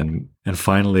way. And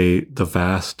finally, the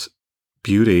vast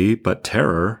beauty, but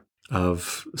terror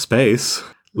of space,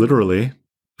 literally,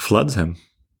 floods him.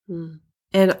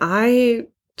 And I'm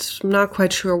not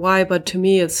quite sure why, but to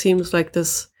me it seems like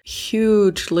this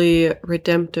hugely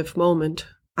redemptive moment.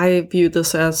 I view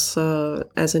this as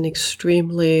an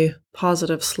extremely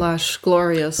positive /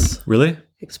 glorious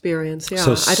experience.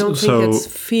 Yeah, I don't think it's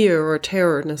fear or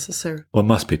terror necessarily. Well, it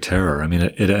must be terror. I mean,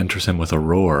 it enters him with a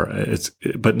roar.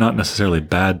 But not necessarily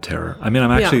bad terror. I mean,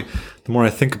 I'm actually the more I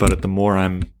think about it, the more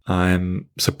I'm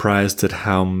surprised at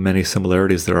how many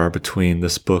similarities there are between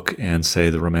this book and,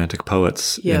 say, the Romantic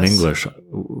poets in English,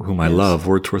 whom I love,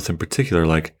 Wordsworth in particular.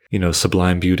 Like,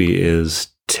 sublime beauty is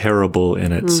terrible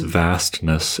in its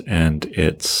vastness and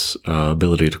its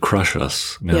ability to crush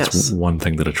us. I mean, that's one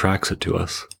thing that attracts it to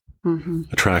us,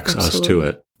 attracts us to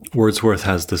it. Wordsworth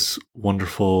has this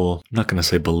wonderful, I'm not going to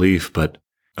say belief, but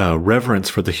reverence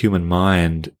for the human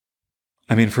mind.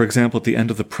 I mean, for example, at the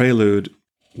end of the prelude,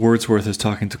 Wordsworth is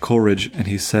talking to Coleridge, and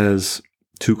he says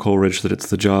to Coleridge that it's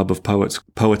the job of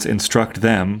poets instruct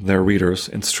them, their readers,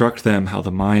 instruct them how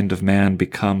the mind of man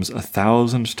becomes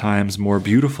 1,000 times more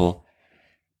beautiful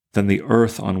than the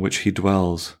earth on which he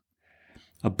dwells,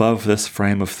 above this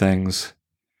frame of things,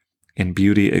 in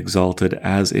beauty exalted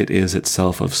as it is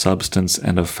itself of substance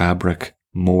and of fabric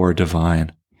more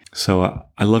divine. So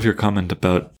I love your comment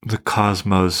about the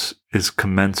cosmos is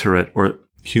commensurate, or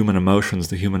human emotions,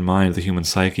 the human mind, the human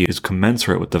psyche is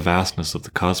commensurate with the vastness of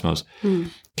the cosmos,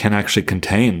 can actually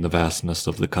contain the vastness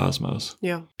of the cosmos.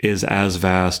 Yeah. Is as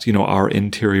vast, our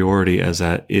interiority is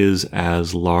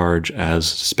as large as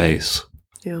space.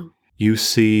 Yeah. You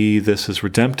see this as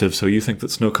redemptive, so you think that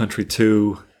Snow Country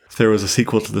 2, if there was a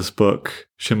sequel to this book,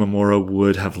 Shimamura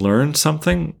would have learned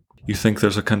something? You think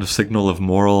there's a kind of signal of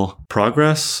moral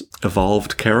progress,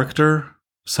 evolved character,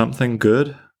 something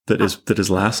good that is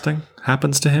lasting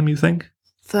happens to him, you think?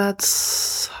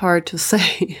 That's hard to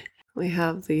say. We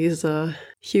have these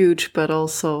huge but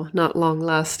also not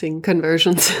long-lasting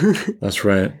conversions. That's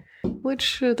right.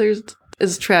 Which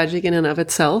is tragic in and of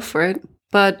itself, right?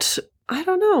 But I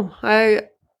don't know.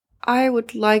 I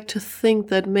would like to think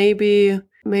that maybe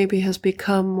has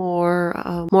become more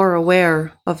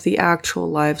aware of the actual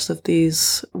lives of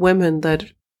these women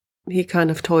that he kind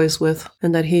of toys with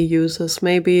and that he uses.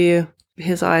 Maybe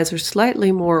his eyes are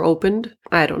slightly more opened.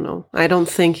 I don't know. I don't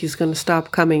think he's going to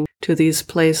stop coming to these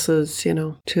places,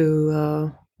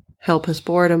 to help his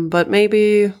boredom. But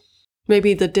maybe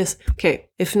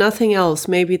if nothing else,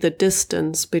 maybe the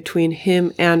distance between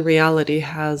him and reality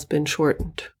has been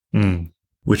shortened.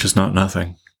 Which is not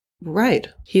nothing. Right.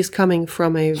 He's coming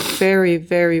from a very,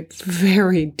 very,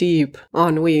 very deep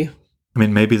ennui. I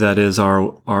mean, maybe that is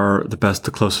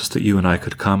the closest that you and I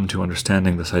could come to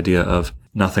understanding this idea of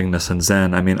nothingness and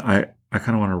Zen. I mean, I kind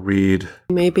of want to read.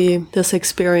 Maybe this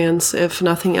experience, if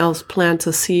nothing else, plants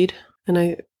a seed. And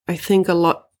I think a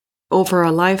lot over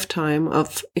a lifetime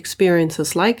of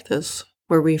experiences like this,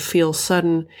 where we feel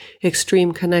sudden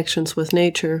extreme connections with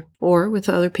nature or with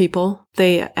other people,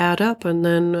 they add up, and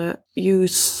then you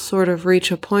sort of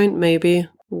reach a point maybe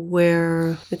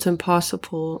where it's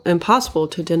impossible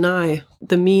to deny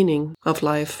the meaning of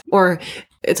life, or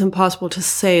it's impossible to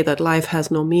say that life has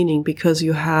no meaning because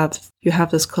you have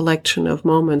this collection of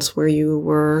moments where you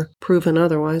were proven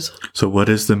otherwise. So what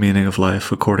is the meaning of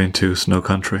life according to Snow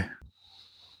Country?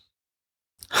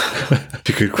 If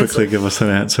you could quickly give us an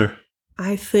answer.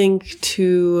 I think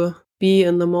to be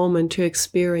in the moment, to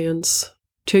experience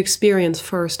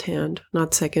firsthand,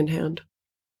 not secondhand.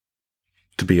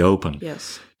 To be open.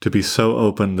 Yes. To be so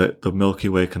open that the Milky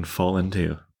Way can fall into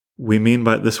you. We mean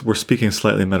by this, we're speaking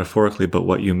slightly metaphorically, but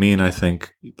what you mean, I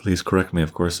think, please correct me,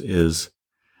 of course, is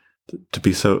to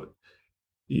be so,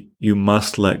 you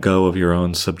must let go of your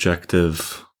own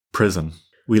subjective prison.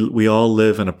 We all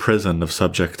live in a prison of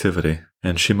subjectivity.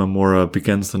 And Shimamura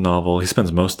begins the novel, he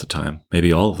spends most of the time,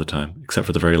 maybe all of the time, except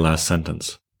for the very last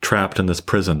sentence, trapped in this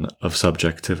prison of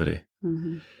subjectivity.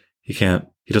 Mm-hmm. He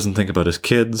doesn't think about his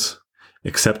kids,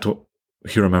 except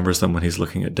he remembers them when he's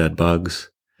looking at dead bugs.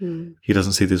 Mm. He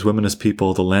doesn't see these women as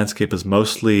people. The landscape is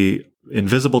mostly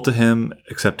invisible to him,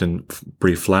 except in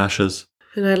brief flashes.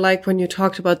 And I like when you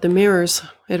talked about the mirrors.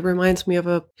 It reminds me of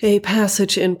a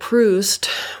passage in Proust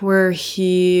where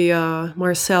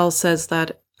Marcel says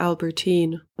that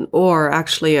Albertine, or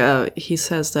actually he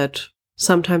says that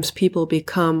sometimes people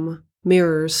become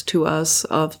mirrors to us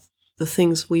of the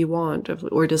things we want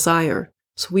or desire.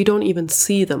 So we don't even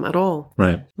see them at all.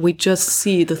 Right. We just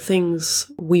see the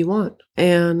things we want.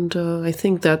 And I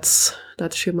think that's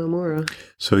Shimamura.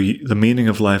 So the meaning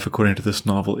of life, according to this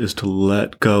novel, is to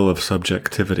let go of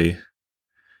subjectivity.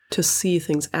 To see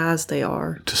things as they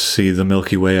are. To see the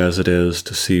Milky Way as it is,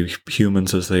 to see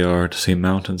humans as they are, to see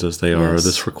mountains as they are.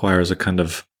 This requires a kind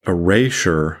of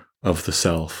erasure of the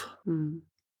self. Mm.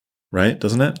 Right?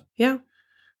 Doesn't it? Yeah.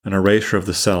 An erasure of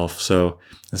the self. So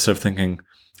instead of thinking,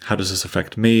 how does this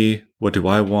affect me? What do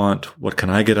I want? What can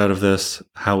I get out of this?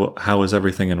 How is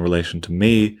everything in relation to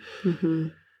me? Mm-hmm.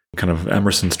 Kind of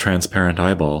Emerson's transparent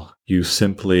eyeball. You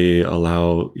simply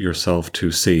allow yourself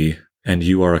to see. And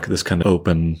you are this kind of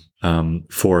open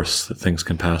force that things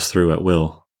can pass through at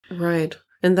will. Right.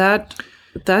 And that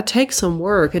takes some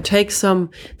work. It takes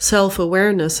some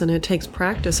self-awareness, and it takes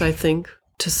practice, I think,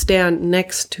 to stand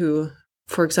next to,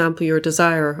 for example, your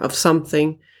desire of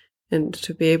something and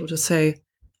to be able to say,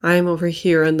 I'm over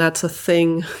here, and that's a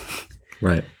thing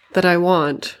Right. that I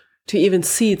want, to even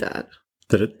see that.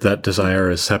 That desire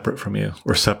is separate from you,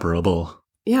 or separable.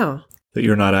 Yeah. That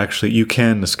you're not actually, you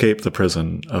can escape the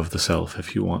prison of the self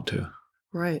if you want to.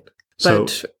 Right. So,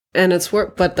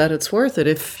 But that it's worth it.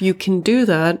 If you can do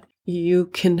that, you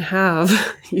can have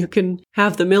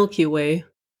the Milky Way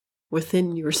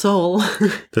within your soul.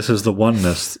 this is the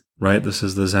oneness, right? This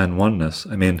is the Zen oneness.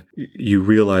 I mean, you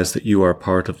realize that you are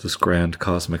part of this grand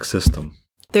cosmic system.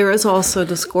 There is also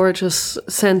this gorgeous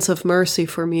sense of mercy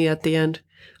for me at the end.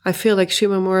 I feel like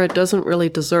Shimamura doesn't really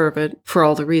deserve it for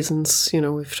all the reasons,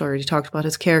 we've already talked about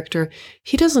his character.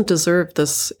 He doesn't deserve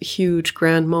this huge,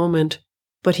 grand moment,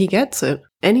 but he gets it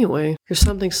anyway. There's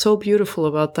something so beautiful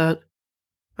about that.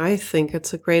 I think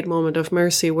it's a great moment of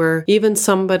mercy where even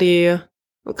somebody,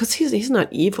 because he's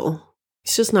not evil.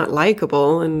 He's just not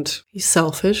likable, and he's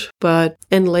selfish,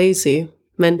 and lazy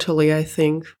mentally, I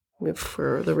think,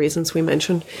 for the reasons we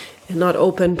mentioned, and not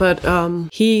open. But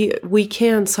we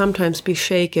can sometimes be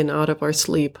shaken out of our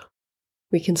sleep.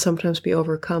 We can sometimes be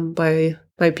overcome by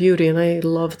beauty, and I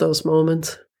love those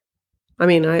moments. I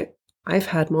mean, I've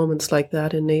had moments like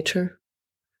that in nature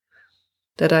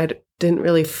that I didn't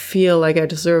really feel like I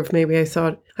deserved. Maybe I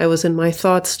thought I was in my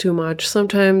thoughts too much.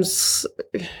 Sometimes,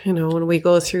 when we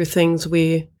go through things,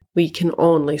 we can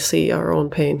only see our own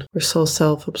pain. We're so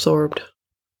self-absorbed.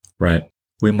 Right.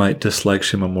 We might dislike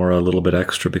Shimamura a little bit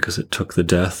extra because it took the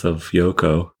death of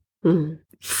Yoko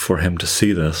for him to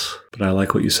see this. But I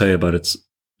like what you say about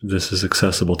this is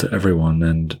accessible to everyone,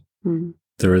 and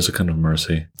there is a kind of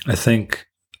mercy. I think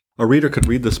a reader could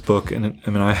read this book, and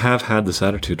I have had this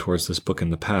attitude towards this book in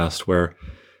the past, where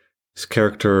this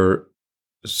character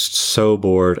is so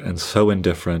bored and so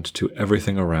indifferent to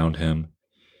everything around him,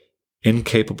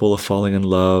 incapable of falling in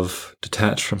love,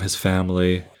 detached from his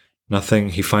family.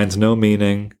 He finds no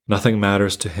meaning, nothing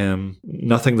matters to him,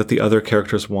 nothing that the other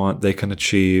characters want they can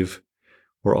achieve.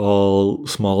 We're all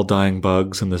small dying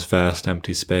bugs in this vast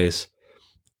empty space.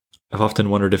 I've often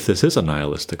wondered if this is a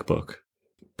nihilistic book.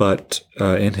 But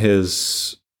in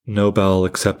his Nobel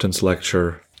acceptance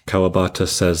lecture, Kawabata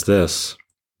says this: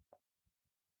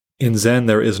 in Zen,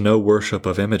 there is no worship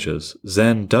of images.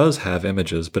 Zen does have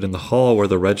images, but in the hall where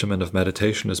the regimen of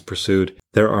meditation is pursued,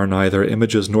 there are neither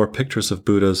images nor pictures of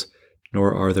Buddhas,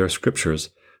 nor are there scriptures.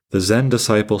 The Zen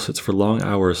disciple sits for long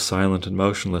hours silent and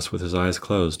motionless with his eyes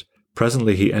closed.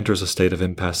 Presently he enters a state of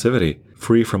impassivity,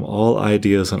 free from all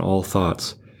ideas and all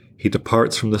thoughts. He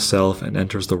departs from the self and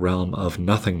enters the realm of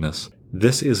nothingness.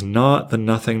 This is not the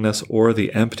nothingness or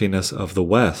the emptiness of the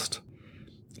West.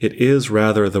 It is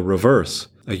rather the reverse,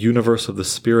 a universe of the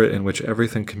spirit in which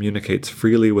everything communicates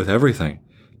freely with everything,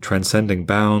 transcending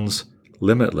bounds,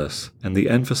 limitless, and the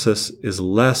emphasis is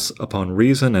less upon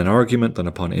reason and argument than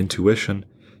upon intuition,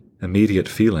 immediate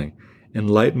feeling.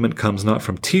 Enlightenment comes not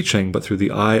from teaching, but through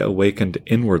the eye awakened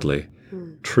inwardly.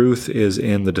 Truth is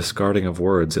in the discarding of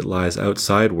words. It lies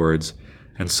outside words,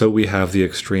 and so we have the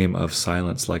extreme of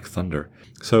silence like thunder.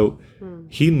 So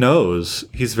he knows,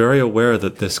 he's very aware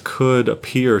that this could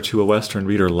appear to a Western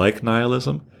reader like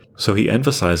nihilism. So he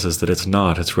emphasizes that it's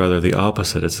not, it's rather the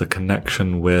opposite. It's the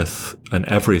connection with an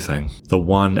everything, the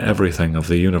one everything of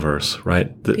the universe,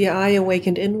 right? The eye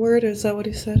awakened inward, is that what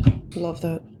he said? I love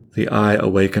that. The eye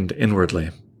awakened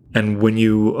inwardly. And when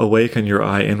you awaken your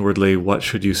eye inwardly, what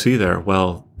should you see there?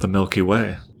 Well, the Milky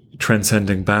Way,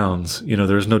 transcending bounds.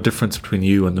 There's no difference between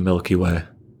you and the Milky Way.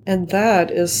 And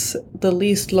that is the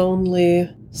least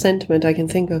lonely sentiment I can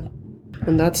think of.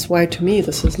 And that's why, to me,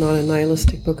 this is not a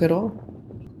nihilistic book at all.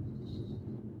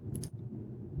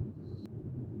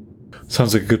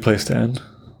 Sounds like a good place to end.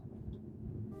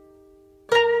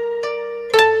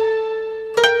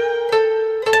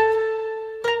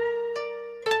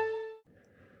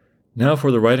 Now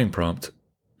for the writing prompt.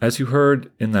 As you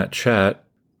heard in that chat,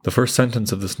 the first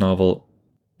sentence of this novel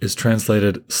is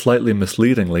translated slightly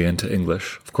misleadingly into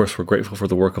English. Of course, we're grateful for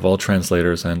the work of all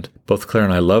translators, and both Claire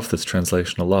and I love this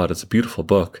translation a lot. It's a beautiful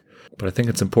book, but I think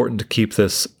it's important to keep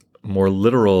this more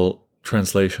literal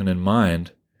translation in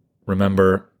mind.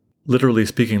 Remember, literally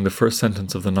speaking, the first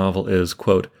sentence of the novel is,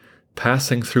 quote,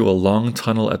 "Passing through a long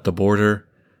tunnel at the border,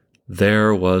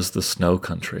 there was the snow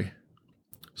country."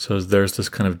 So there's this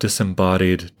kind of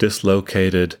disembodied,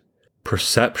 dislocated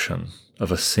perception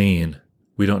of a scene.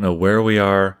 We don't know where we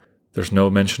are. There's no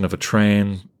mention of a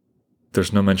train.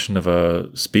 There's no mention of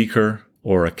a speaker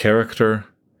or a character.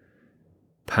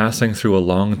 Passing through a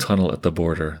long tunnel at the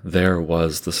border, there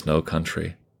was the snow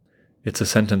country. It's a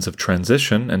sentence of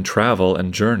transition and travel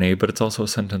and journey, but it's also a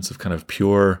sentence of kind of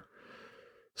pure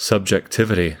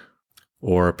subjectivity.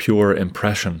 or pure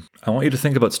impression. I want you to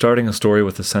think about starting a story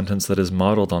with a sentence that is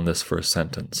modeled on this first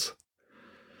sentence.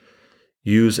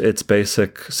 Use its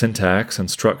basic syntax and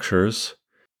structures,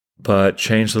 but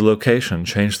change the location,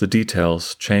 change the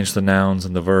details, change the nouns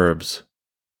and the verbs.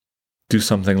 Do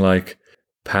something like,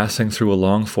 passing through a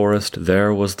long forest,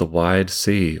 there was the wide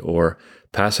sea, or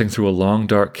passing through a long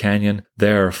dark canyon,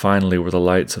 there finally were the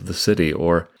lights of the city,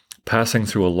 or passing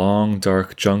through a long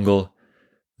dark jungle,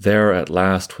 there at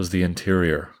last was the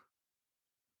interior.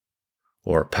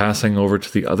 Or passing over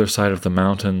to the other side of the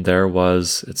mountain, there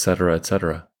was, etc.,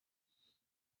 etc.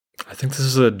 I think this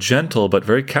is a gentle but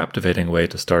very captivating way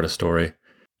to start a story,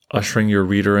 ushering your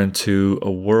reader into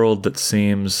a world that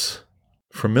seems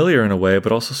familiar in a way,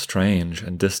 but also strange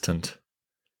and distant.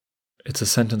 It's a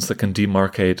sentence that can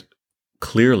demarcate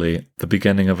clearly the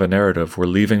beginning of a narrative. We're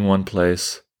leaving one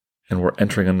place and we're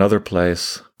entering another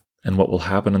place, and what will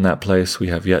happen in that place we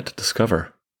have yet to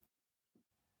discover.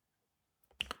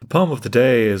 The poem of the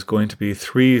day is going to be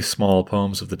 3 small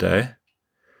poems of the day.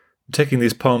 I'm taking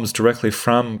these poems directly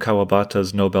from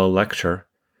Kawabata's Nobel lecture.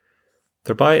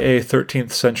 They're by a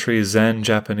 13th century Zen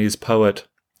Japanese poet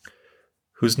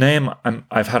whose name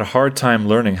I've had a hard time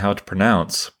learning how to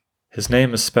pronounce. His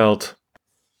name is spelled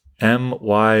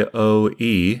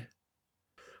Myoe.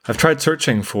 I've tried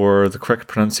searching for the correct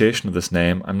pronunciation of this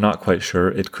name. I'm not quite sure.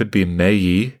 It could be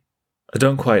Mei. I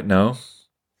don't quite know.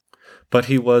 But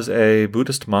he was a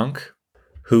Buddhist monk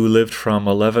who lived from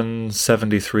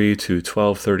 1173 to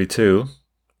 1232,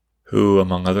 who,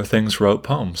 among other things, wrote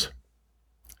poems.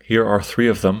 Here are 3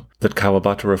 of them that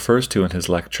Kawabata refers to in his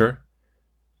lecture.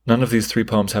 None of these 3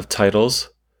 poems have titles.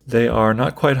 They are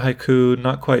not quite haiku,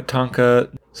 not quite tanka,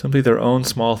 simply their own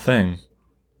small thing.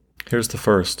 Here's the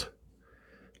first.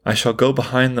 I shall go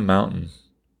behind the mountain.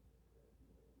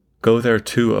 Go there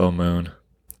too, O moon.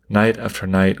 Night after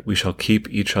night we shall keep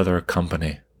each other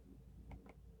company.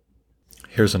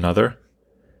 Here's another.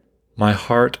 My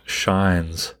heart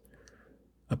shines,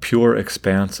 a pure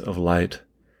expanse of light,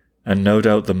 and no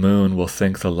doubt the moon will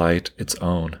think the light its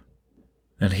own.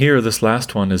 And here, this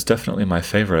last one is definitely my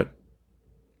favorite.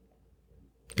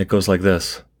 It goes like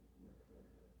this.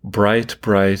 Bright,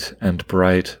 bright, and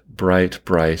bright, bright,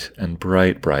 bright, and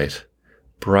bright, bright,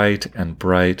 bright and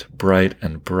bright, bright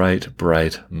and bright,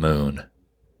 bright moon.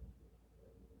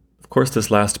 Of course,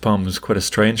 this last poem is quite a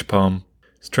strange poem.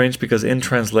 Strange because in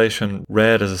translation,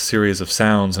 read as a series of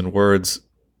sounds and words,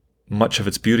 much of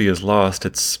its beauty is lost.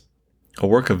 It's a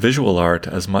work of visual art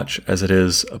as much as it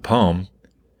is a poem.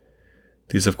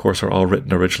 These, of course, are all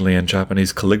written originally in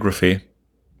Japanese calligraphy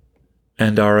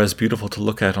and are as beautiful to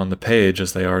look at on the page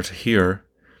as they are to hear.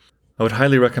 I would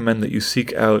highly recommend that you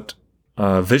seek out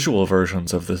visual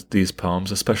versions of these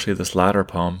poems, especially this latter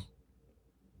poem,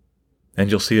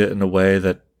 and you'll see it in a way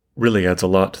that really adds a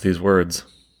lot to these words.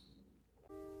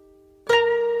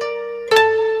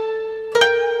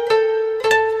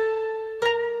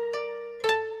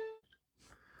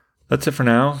 That's it for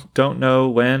now. Don't know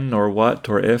when or what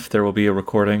or if there will be a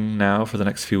recording now for the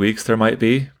next few weeks. There might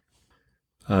be,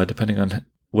 depending on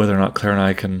whether or not Claire and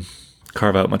I can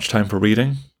carve out much time for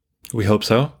reading. We hope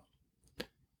so.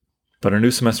 But our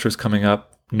new semester is coming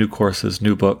up, new courses,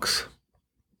 new books,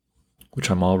 which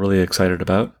I'm all really excited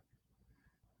about.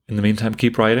 In the meantime,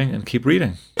 keep writing and keep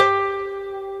reading.